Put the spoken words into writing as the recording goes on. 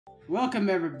Welcome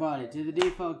everybody to the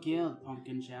Default Guild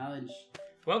Pumpkin Challenge.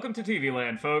 Welcome to TV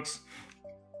Land, folks.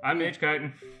 I'm H.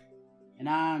 Kitan. And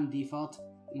I'm Default,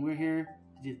 and we're here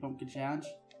to do the Pumpkin Challenge.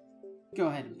 Go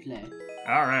ahead and play.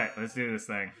 Alright, let's do this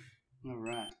thing.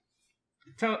 Alright.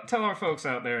 Tell our folks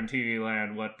out there in TV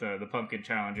Land what the Pumpkin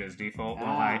Challenge is, Default,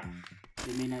 while I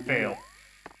fail.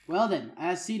 Well then,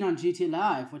 as seen on GTA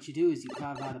Live, what you do is you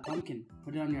carve out a pumpkin,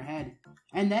 put it on your head,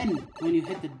 and then, when you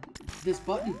hit this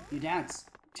button, you dance.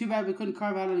 Too bad we couldn't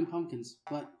carve out any pumpkins,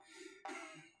 but...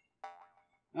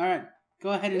 Alright, go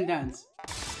ahead and dance.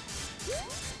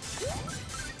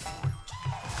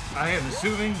 I am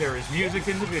assuming there is music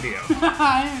in the video.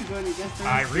 I am going to guess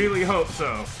there is. I really hope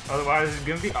so. Otherwise, it's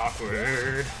gonna be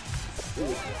awkward.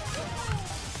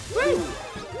 Woo!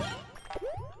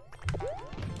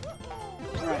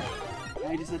 Alright,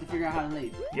 I just had to figure out how to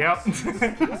leave. Yep.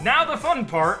 Now the fun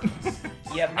part.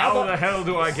 Yep. How the hell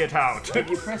do I get out? If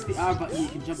you press the R button, you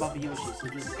can jump off a Yoshi, so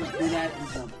just do that and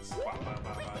jump.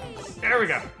 There we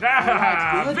go.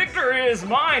 Ah, victory is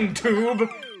mine, tube.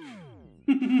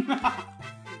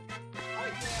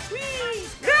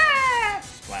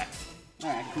 Splat.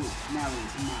 Alright, cool. Now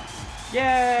it's my turn.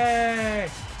 Yay!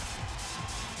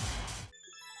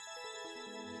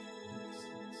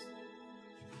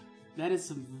 That is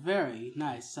some very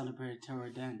nice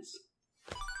celebratory dance.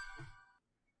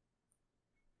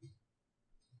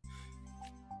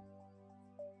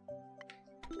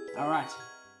 Alright,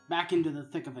 back into the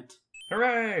thick of it.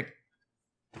 Hooray!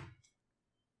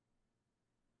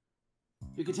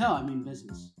 You can tell I mean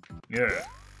business. Yeah.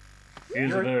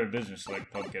 He's a very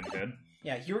business-like pumpkin head.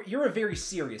 Yeah, you're a very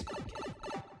serious pumpkin.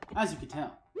 As you can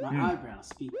tell, my eyebrows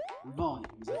speak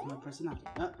volumes of my personality.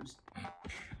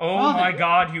 Oh well, my then.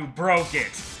 god, you broke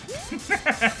it!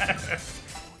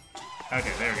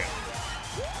 Okay, there we go.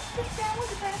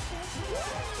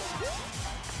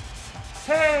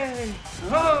 Hey!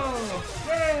 Oh!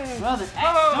 Hey! Well then,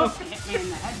 don't hit me in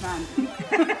the head, man.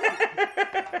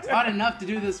 It's hard enough to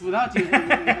do this without you. You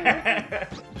have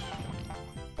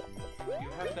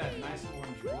that nice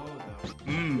orange glow,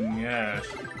 though. Yes.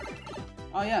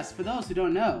 Oh yes, for those who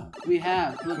don't know, we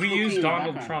used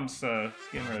Donald Trump's skin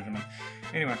regimen.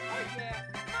 Anyway.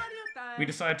 We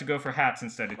decided to go for hats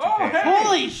instead of toupees. Hey!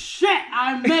 Holy shit,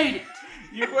 I made it!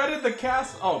 You edited the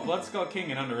cast. Oh, Blood Skull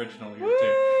King and Unoriginal here,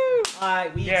 too.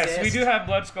 Yes, exist. we do have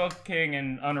Blood Skull King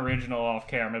and Unoriginal off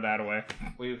camera that way.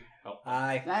 We help.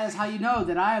 That is how you know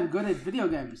that I am good at video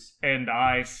games. And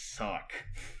I suck.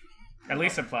 At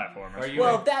least at platformers. Are you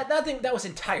Well, that was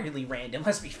entirely random.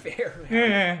 Let's be fair.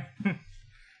 Yeah.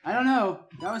 I don't know.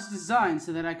 That was designed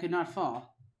so that I could not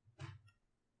fall.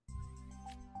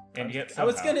 And yet I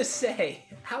was somehow- gonna say,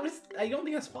 I don't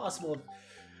think that's possible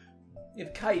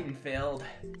if Kitan failed.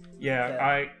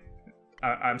 Yeah,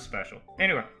 I'm special.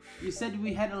 Anyway. You said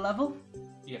we had a level?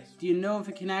 Yes. Do you know if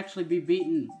it can actually be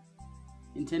beaten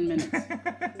in 10 minutes?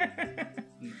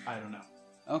 I don't know.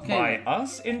 Okay. By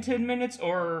us in 10 minutes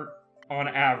or on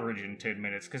average in 10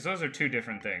 minutes? Because those are two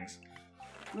different things.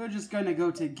 We're just gonna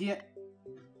go to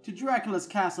Dracula's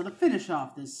castle to finish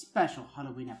off this special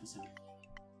Halloween episode.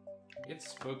 It's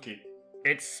spooky.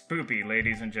 It's spoopy,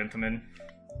 ladies and gentlemen.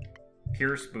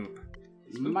 Pure spoop.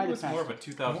 Spooky was more of a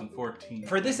 2014.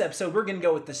 For this episode, we're gonna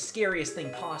go with the scariest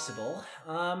thing possible.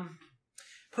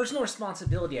 Personal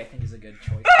responsibility, I think, is a good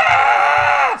choice.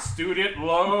 Student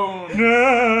loan.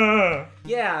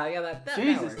 Yeah, that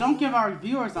Jesus, works. don't give our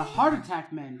viewers a heart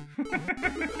attack, man.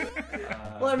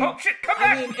 Well, I mean, Oh shit, come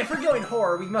back! if we're going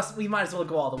horror, we might as well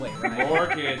go all the way, right?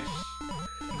 Mortgage.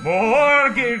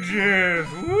 Mortgages!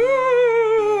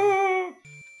 Woo!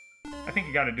 I think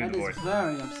you gotta do That the is voice.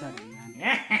 very upsetting,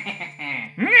 man.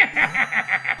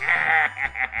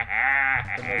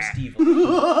 The most evil.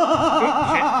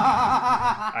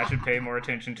 I should pay more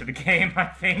attention to the game, I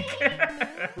think.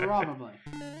 Probably.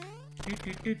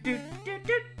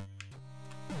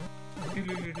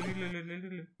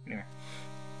 Anyway.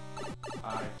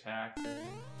 High taxes.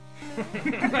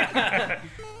 The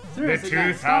Seriously,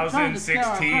 guys, stop trying to scare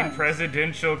our 2016 friends.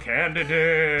 presidential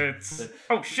candidates.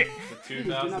 Oh shit! The do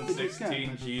not be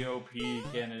 2016 GOP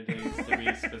candidates, to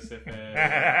be specific.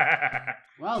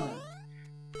 Well then.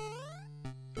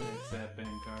 Except Ben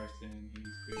Carson, he's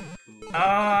pretty cool.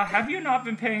 Have you not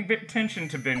been paying attention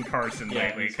to Ben Carson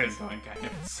lately? He's been Because going kind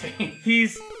of insane.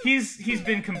 he's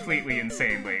been completely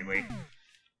insane lately.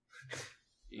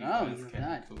 He Oh, was you kinda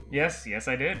died. cool. Yes,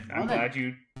 I did. I'm Well then. glad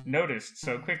you noticed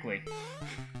so quickly.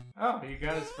 Oh, you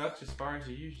got as much as far as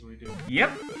you usually do.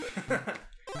 Yep.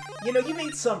 You know, you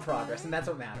made some progress, and that's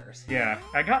what matters. Yeah,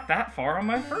 I got that far on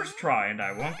my first try, and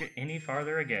I won't get any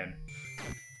farther again.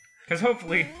 Because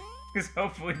hopefully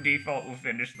Default will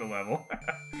finish the level.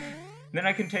 Then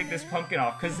I can take this pumpkin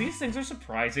off, because these things are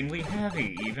surprisingly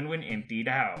heavy, even when emptied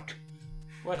out.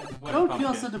 What Don't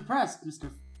feel so depressed,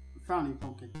 Mr. Frowny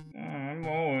Pumpkin. I'm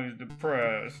always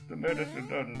depressed. The medicine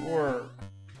doesn't work.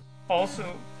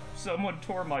 Also, someone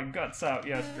tore my guts out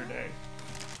yesterday.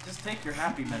 Just take your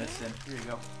happy medicine. Here you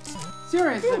go.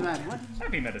 Seriously, man, what?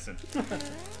 Happy medicine.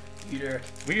 Peter.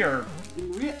 We are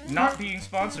not being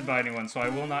sponsored by anyone, so I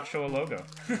will not show a logo.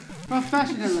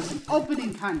 Professionalism,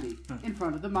 opening candy in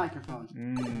front of the microphone.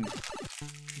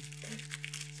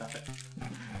 Stop it.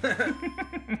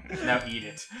 Now eat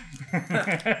it.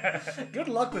 Good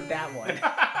luck with that one.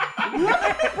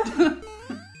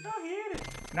 No, he ate it.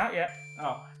 Not yet.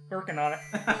 Oh. Working on it.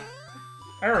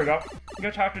 There we go. You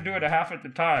just have to do it a half at the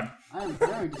time. I am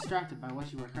very distracted by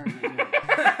what you were currently doing.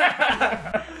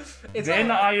 Then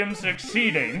I am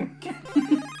succeeding.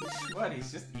 What?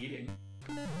 He's just eating.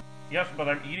 Yes, but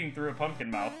I'm eating through a pumpkin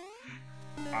mouth.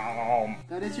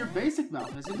 That is your basic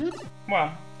mouth, isn't it?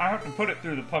 Well, I have to put it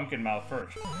through the pumpkin mouth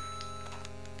first.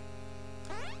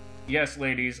 Yes,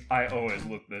 ladies, I always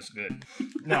look this good.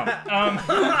 No,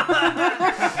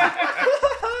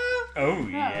 Oh,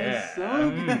 yeah. So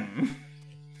good.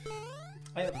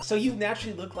 So you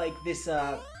naturally look like this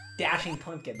dashing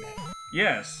pumpkin then.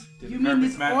 Yes. You mean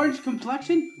this orange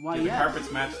complexion? Why, Do the yes.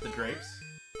 carpets match the drapes?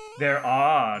 There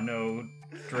are no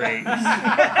drapes.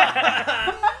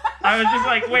 I was just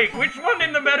like, wait, which one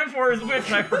in the metaphor is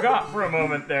which? I forgot for a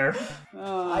moment there.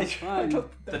 Oh, fun.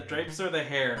 The drapes or the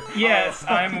hair? Yes,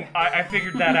 I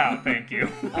figured that out, thank you.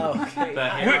 Okay. The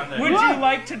hair on the Would you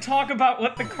like to talk about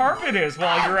what the carpet is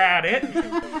while you're at it?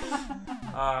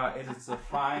 It is a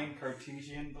fine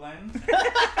Cartesian blend.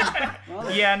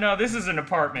 Yeah, no, this is an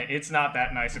apartment. It's not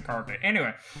that nice a carpet.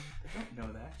 Anyway. I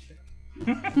don't know that shit.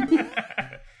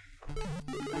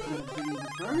 I've been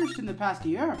refurbished in the past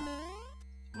year.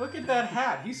 Look at that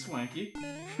hat. He's swanky.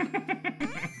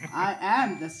 I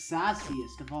am the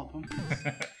sassiest of all pumpkins.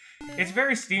 It's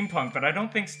very steampunk, but I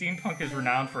don't think steampunk is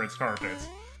renowned for its carpets.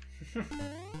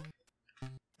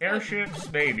 Airships,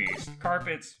 babies.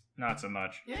 Carpets, not so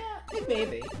much. Yeah.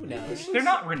 Maybe. Who knows? They're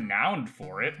not renowned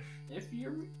for it. If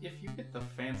you get the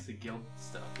fancy guild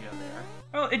stuff, yeah, they are.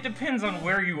 Well, it depends on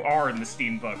where you are in the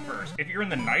steampunk first. If you're in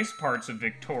the nice parts of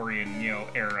Victorian,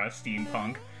 era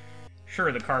steampunk,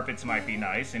 sure, the carpets might be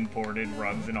nice, imported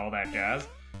rugs and all that jazz.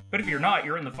 But if you're not,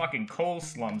 you're in the fucking coal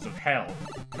slums of hell.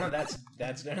 No, that's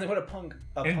generally what a punk.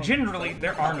 And generally,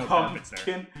 there are no carpets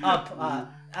there.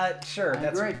 Sure,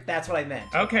 that's what I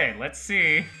meant. Okay, let's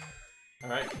see.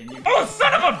 Alright, can you... Oh,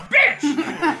 son of a bitch!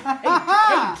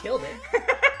 Hey, you killed it.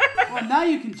 Well, now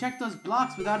you can check those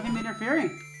blocks without him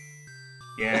interfering.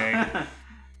 Yay.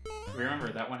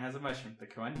 Remember, that one has a mushroom. The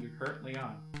one you're currently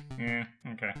on. Yeah,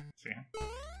 okay. See.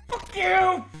 Fuck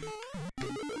you!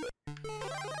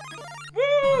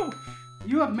 Woo!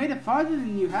 You have made it farther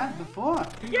than you had before.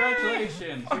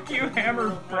 Congratulations! Fuck you, hammer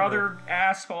brother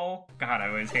asshole. God, I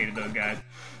always hated those guys.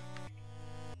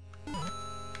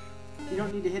 You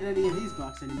don't need to hit any of these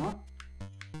blocks anymore.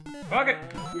 Fuck it.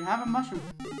 You have a mushroom.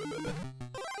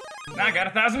 Now I got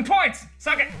 1,000 points.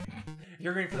 Suck it.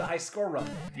 You're going for the high score run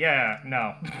then. Yeah,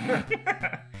 no.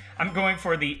 I'm going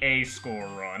for the A score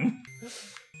run.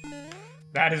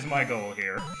 That is my goal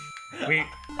here. We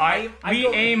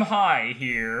aim high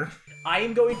here. I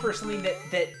am going for something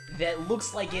that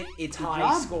looks like it's Good high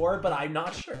job. score, but I'm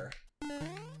not sure.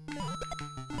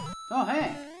 Oh,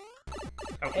 hey.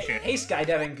 Oh, shit. Hey,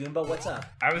 skydiving Goomba, what's up?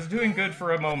 I was doing good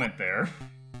for a moment there.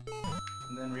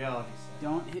 And then reality set.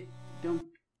 Don't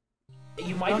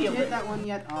You might be able hit to. that one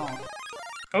yet. Oh,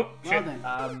 Oh, shit.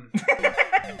 well then.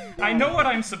 I know what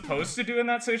I'm supposed to do in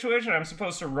that situation. I'm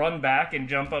supposed to run back and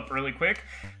jump up really quick,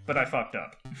 but I fucked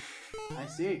up. I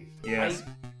see. Yes.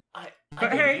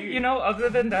 But I hey, other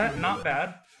than that, not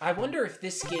bad. I wonder if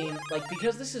this game,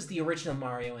 because this is the original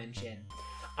Mario engine,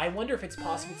 I wonder if it's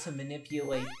possible to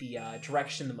manipulate the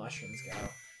direction the mushrooms go.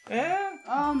 Yeah.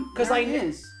 Because there I it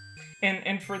is.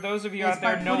 And for those of you It's out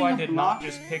there, by no, putting I a did block- not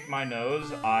just pick my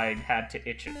nose. I had to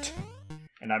itch it.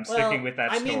 And I'm sticking with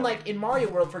that I story. mean, like, in Mario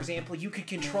World, for example, you could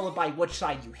control it by which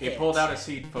side you He hit. pulled out a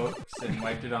seed, folks, and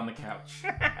wiped it on the couch.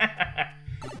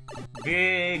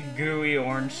 Big gooey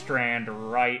orange strand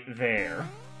right there.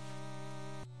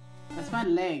 That's my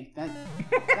leg. That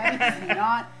is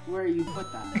not where you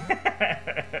put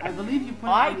that. I believe you put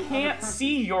it I on the can't other person.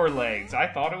 see your legs. I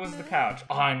thought it was the couch.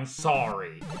 I'm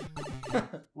sorry.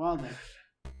 Well then.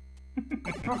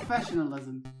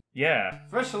 Professionalism. Yeah.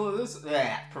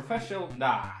 Professional,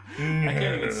 nah. I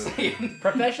can't even say it.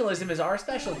 Professionalism is our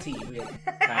specialty, really.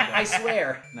 I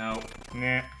swear. No,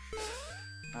 Nah.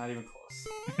 not even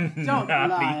close. Don't Not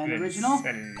lie, even original.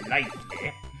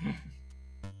 slightly.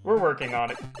 We're working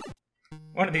on it.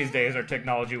 One of these days, our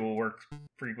technology will work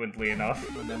frequently enough.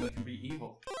 And then we can be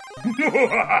evil. We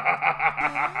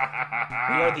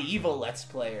are the evil Let's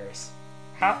Players.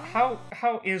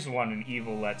 How is one an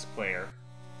evil Let's Player?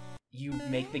 You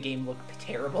make the game look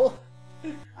terrible?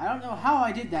 I don't know how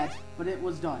I did that, but it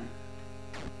was done.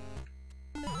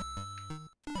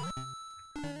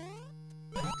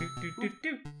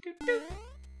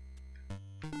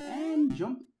 And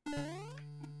jump.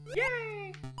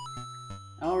 Yay!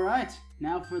 Alright,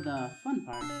 now for the fun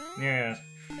part. Yes.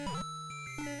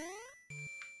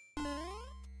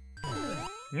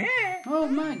 Yeah. Oh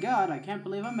my god, I can't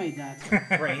believe I made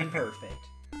that. Brain perfect.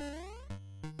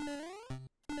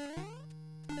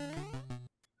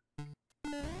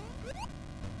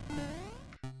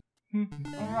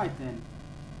 Alright then.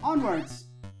 Onwards!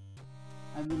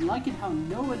 I would like it how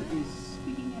no one is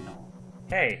speaking at all.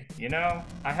 Hey, you know,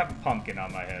 I have a pumpkin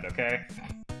on my head, okay?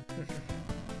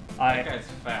 That guy's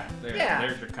fat. Yeah.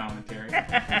 There's your commentary.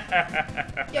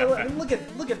 Yeah, look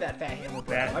at that fat hammer,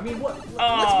 bro. That- I mean, what?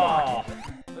 Oh.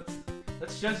 Let's mock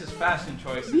Let's judge his fashion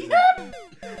choices. He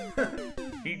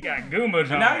got Goombas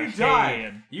on And now you his died.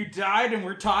 head. You died, and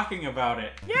we're talking about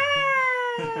it.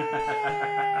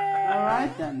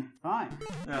 Alright then, fine.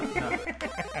 No.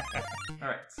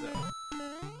 Alright, so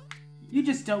You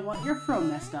just don't want your fro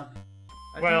messed up.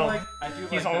 I Well, do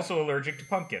He's like also allergic to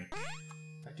pumpkin.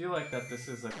 I do like that this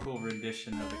is a cool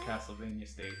rendition of the Castlevania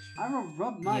stage. I will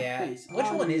rub my Yeah. face. Which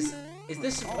on one is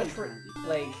this? all Which eternity.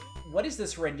 like? What is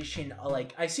this rendition?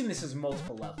 Like, I assume this is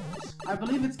multiple levels. I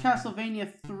believe it's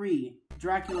Castlevania 3,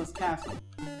 Dracula's Castle.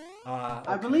 I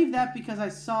Okay. believe that because I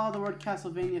saw the word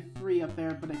Castlevania 3 up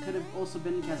there, but it could have also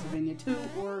been Castlevania 2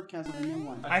 or Castlevania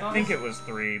 1. I think it was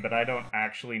 3, but I don't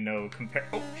actually know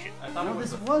Oh, shit. I thought No, it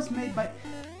was this the, was made by I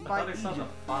thought I saw the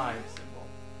Egypt. 5 symbol.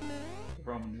 The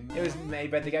Roman numeral. It was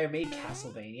made by the guy who made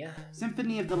Castlevania.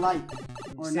 Symphony of the Light.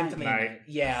 Or Symphony Night. of the Night.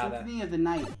 Yeah. that- Symphony of the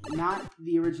Night, not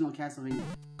the original Castlevania.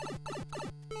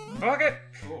 Fuck it!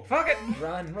 Cool. Fuck it!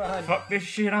 Run. Fuck this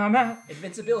shit, I'm out!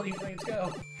 Invincibility frames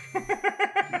go.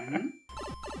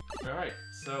 Alright,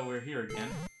 so we're here again.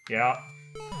 Yeah.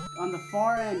 On the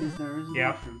far end is there is a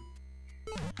Yep. mushroom.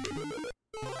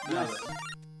 Now Yes,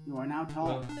 you are now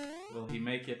tall. Will he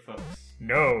make it, folks?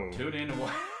 No. Tune in and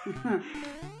watch.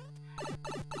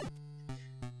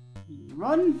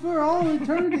 Run for all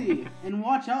eternity and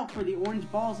watch out for the orange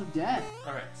balls of death.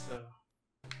 Alright, so.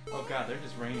 Oh god, they're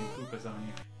just raining Koopas on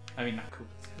you. I mean, not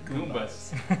Koopas.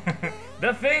 Goombas.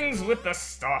 The things with the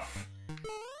stuff.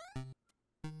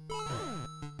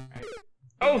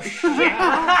 Oh shit!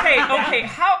 Okay,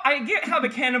 how I get how the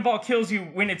cannonball kills you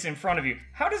when it's in front of you.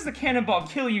 How does the cannonball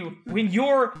kill you when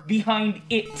you're behind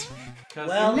it?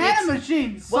 Well, Banana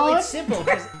machine, son! Well, it's simple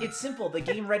because it's simple. The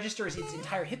game registers its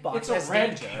entire hitbox It's a as red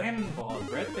danger. cannonball.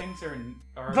 Red things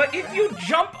are But if you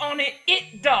jump on it,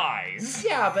 it dies.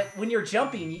 Yeah, but when you're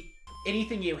jumping,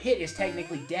 anything you hit is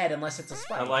technically dead unless it's a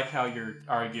spike. I like how you're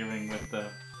arguing with the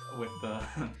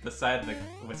the side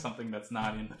with something that's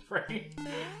not in the frame.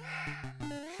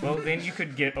 Well, then you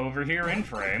could get over here in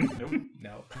frame. Nope.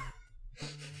 No.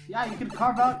 Yeah, you could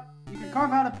carve out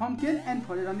a pumpkin and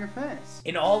put it on your face.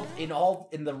 In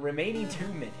the remaining 2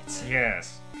 minutes.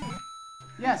 Yes.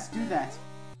 Yes, do that.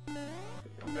 A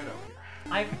bit over here.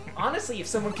 I honestly, if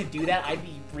someone could do that, I'd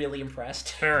be really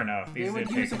impressed. Fair enough. They These would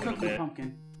did use take a a little cookie bit.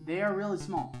 pumpkin. They are really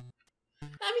small. I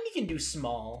mean, you can do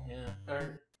small. Yeah.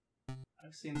 Or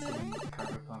I've seen someone carve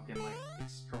a pumpkin like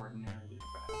extraordinarily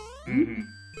fast. Mm-hmm.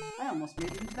 I almost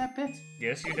made it into that pit.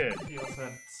 Yes, you did. He also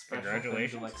had special thing to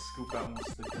Congratulations. like scoop out most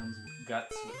of the gun's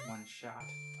guts with one shot.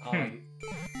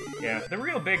 Yeah, the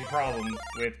real big problem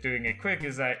with doing it quick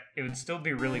is that it would still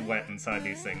be really wet inside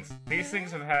these things. These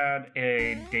things have had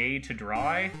a day to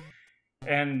dry,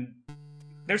 and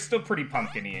they're still pretty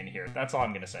pumpkin-y in here. That's all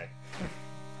I'm gonna say.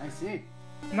 I see.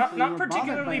 Not So not you were bothered by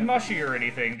particularly it. mushy or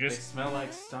anything, They just... smell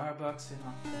like Starbucks in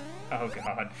October. Oh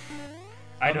god.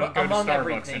 I don't go to Among Starbucks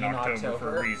everything in in October for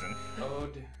October. a reason. Oh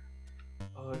dear.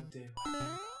 Oh dear.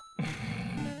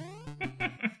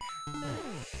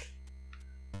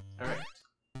 Alright.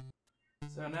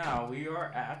 So now we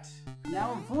are at...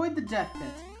 Now avoid the death pit.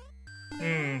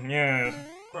 Yes.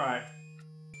 Right.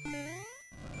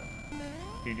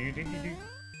 Do-do-do-do-do.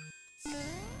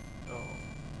 Oh.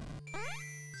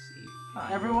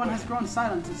 Everyone has grown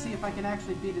silent to see if I can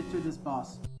actually beat it through this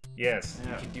boss. Yes.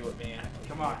 Yeah. You can do it, man.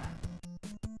 Come on.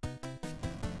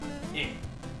 Yeah.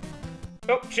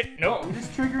 Oh, shit, nope. I'm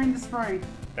just triggering the spray.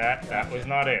 That was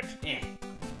not it. Yeah.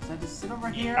 So I just sit over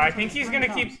here. I until think the he's spray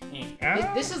gonna comes. keep... Yeah.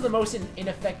 Ah. This is the most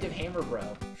ineffective hammer, bro.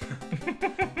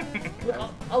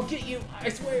 I'll get you, I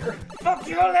swear. Fuck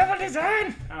your level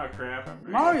design! Oh crap!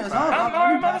 Mario's all I'm up.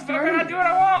 Mario, motherfucker, I do what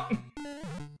I want!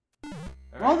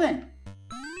 Well then,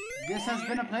 this has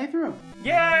been a playthrough.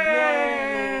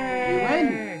 Yay! You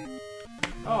win.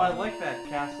 Oh, I like that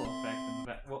castle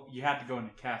effect. Well, you had to go in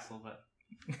a castle, but...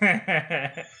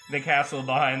 The castle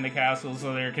behind the castle,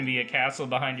 so there can be a castle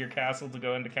behind your castle to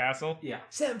go into castle? Yeah.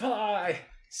 Senpai!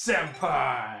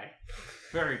 Senpai!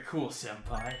 Very cool,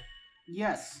 Senpai.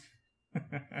 Yes.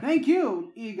 Thank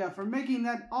you, Iga, for making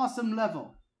that awesome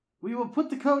level. We will put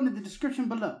the code in the description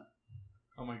below.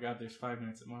 Oh my god, there's 5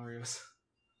 minutes at Mario's.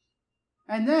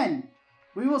 And then,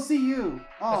 we will see you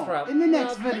all in the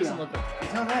next video.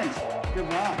 Until then,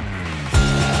 goodbye.